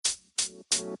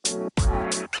Hi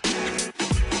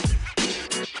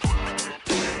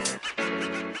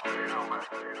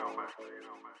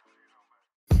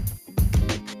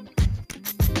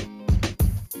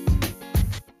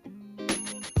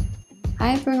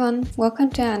everyone, welcome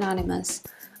to Anonymous.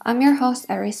 I'm your host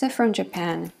Arisa from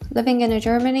Japan, living in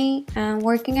Germany and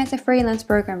working as a freelance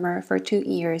programmer for 2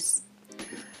 years.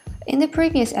 In the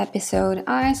previous episode,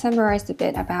 I summarized a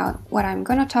bit about what I'm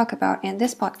going to talk about in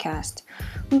this podcast,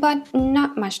 but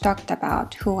not much talked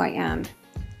about who I am.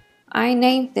 I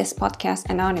named this podcast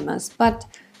Anonymous, but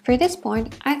for this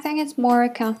point, I think it's more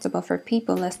comfortable for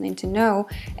people listening to know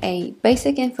a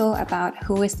basic info about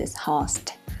who is this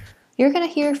host. You're gonna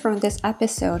hear from this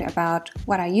episode about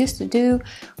what I used to do,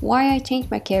 why I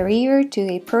changed my career to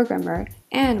a programmer,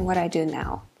 and what I do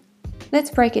now.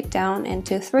 Let's break it down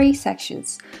into 3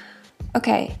 sections.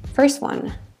 Okay, first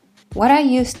one, what I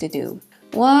used to do.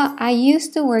 Well, I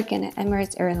used to work in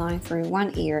Emirates Airlines for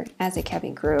 1 year as a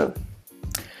cabin crew.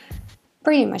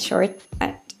 Pretty much short,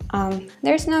 but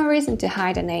there's no reason to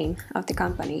hide the name of the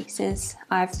company since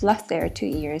I've left there 2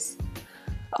 years.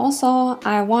 Also,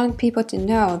 I want people to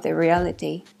know the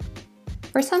reality.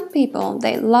 For some people,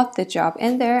 they love the job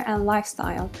in there and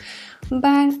lifestyle,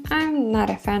 but I'm not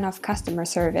a fan of customer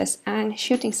service and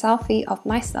shooting selfie of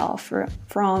myself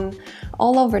from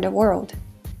all over the world.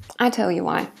 I'll tell you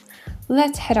why.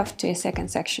 Let's head off to a second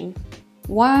section.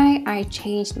 Why I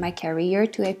changed my career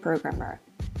to a programmer.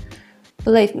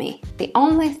 Believe me, the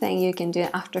only thing you can do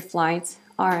after flights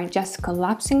are just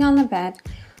collapsing on the bed,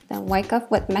 then wake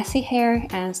up with messy hair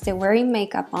and still wearing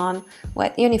makeup on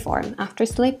with uniform after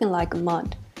sleeping like a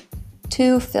mud.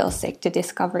 Too feel sick to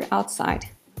discover outside,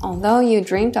 although you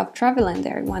dreamed of traveling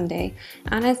there one day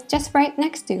and it's just right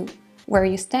next to where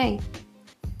you stay.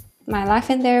 My life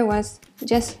in there was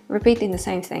just repeating the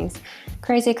same things,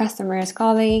 crazy customers,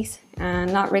 colleagues,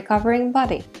 and not recovering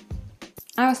body.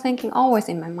 I was thinking always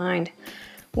in my mind,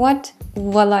 what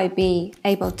will I be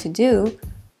able to do?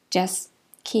 Just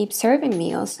keep serving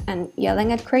meals and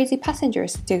yelling at crazy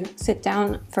passengers to sit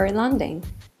down for a landing.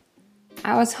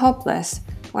 I was hopeless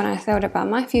when I thought about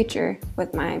my future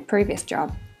with my previous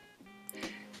job.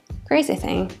 Crazy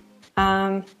thing,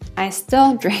 I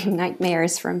still dream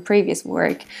nightmares from previous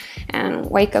work and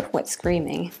wake up with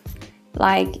screaming,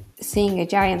 like seeing a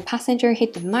giant passenger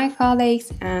hitting my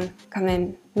colleagues and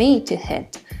coming me to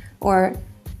hit, or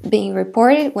being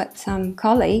reported with some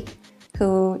colleague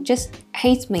who just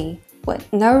hates me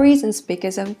with no reasons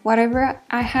because of whatever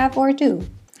I have or do.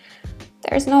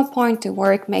 There's no point to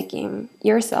work making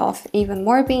yourself even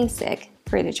more being sick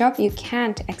for the job you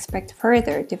can't expect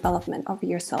further development of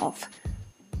yourself.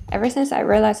 Ever since I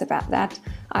realized about that,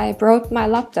 I brought my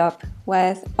laptop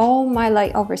with all my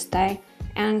layover stay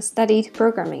and studied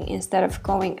programming instead of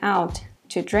going out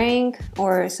to drink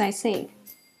or sightseeing.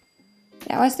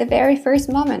 That was the very first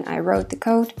moment I wrote the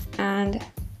code, and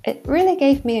it really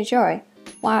gave me a joy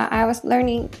while I was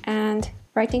learning and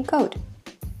writing code.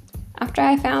 After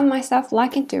I found myself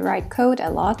liking to write code a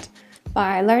lot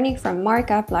by learning from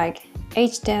markup like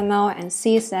HTML and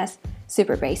CSS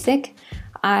super basic,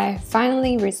 I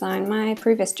finally resigned my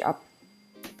previous job.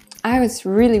 I was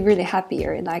really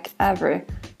happier like ever,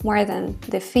 more than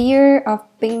the fear of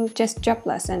being just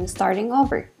jobless and starting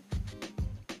over.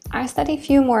 I studied a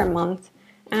few more months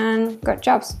and got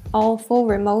jobs all full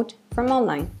remote from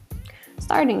online.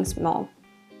 Starting small.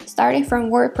 Started from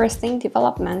WordPress theme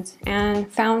development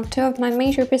and found 2 of my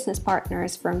major business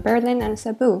partners from Berlin and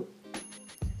Cebu.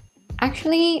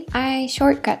 Actually, I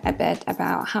shortcut a bit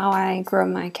about how I grow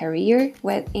my career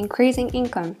with increasing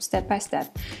income step by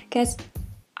step, because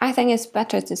I think it's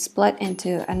better to split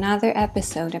into another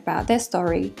episode about this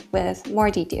story with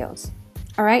more details.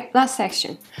 Alright, last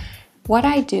section. What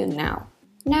I do now.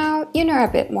 Now you know a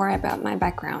bit more about my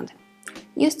background.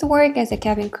 Used to work as a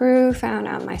cabin crew, found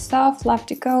out myself loved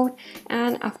to code,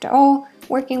 and after all,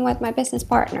 working with my business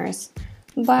partners.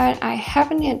 But I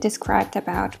haven't yet described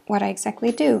about what I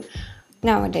exactly do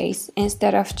nowadays,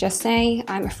 instead of just saying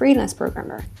I'm a freelance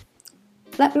programmer.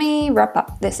 Let me wrap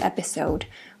up this episode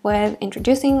with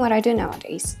introducing what I do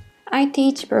nowadays. I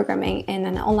teach programming in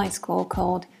an online school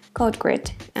called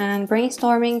CodeGrid and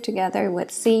brainstorming together with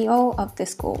CEO of the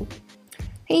school.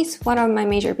 He's one of my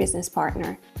major business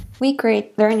partners. We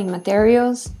create learning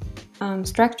materials,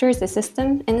 structures the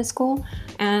system in the school,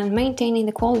 and maintaining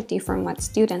the quality from what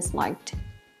students liked.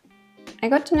 I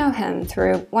got to know him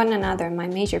through one another. My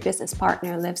major business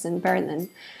partner lives in Berlin.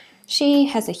 She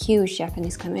has a huge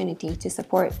Japanese community to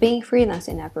support being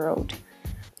freelancing abroad,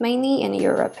 mainly in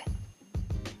Europe.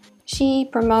 She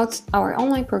promotes our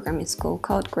online programming school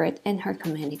CodeGrid in her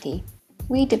community.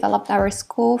 we developed our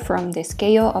school from the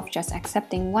scale of just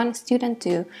accepting one student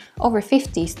to over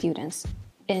 50 students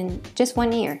in just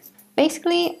 1 year.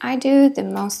 Basically, I do the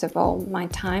most of all my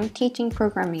time teaching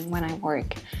programming when I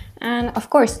work, and of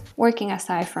course, working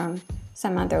aside from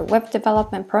some other web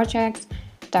development projects,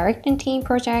 directing team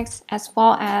projects, as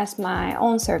well as my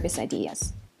own service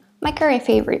ideas. My current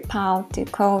favorite pile to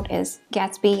code is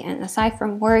Gatsby, and aside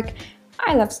from work,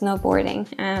 I love snowboarding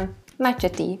and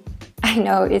matcha tea. I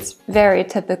know it's very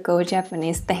typical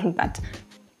Japanese thing, but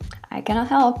I cannot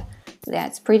help.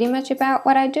 That's pretty much about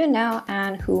what I do now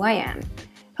and who I am.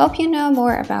 Hope you know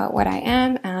more about what I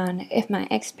am, and if my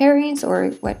experience or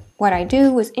what I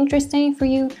do was interesting for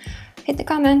you, hit the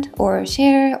comment or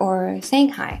share or saying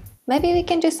hi. Maybe we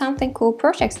can do something cool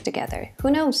projects together, who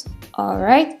knows?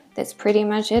 Alright, that's pretty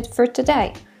much it for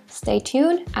today. Stay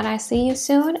tuned and I'll see you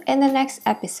soon in the next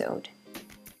episode.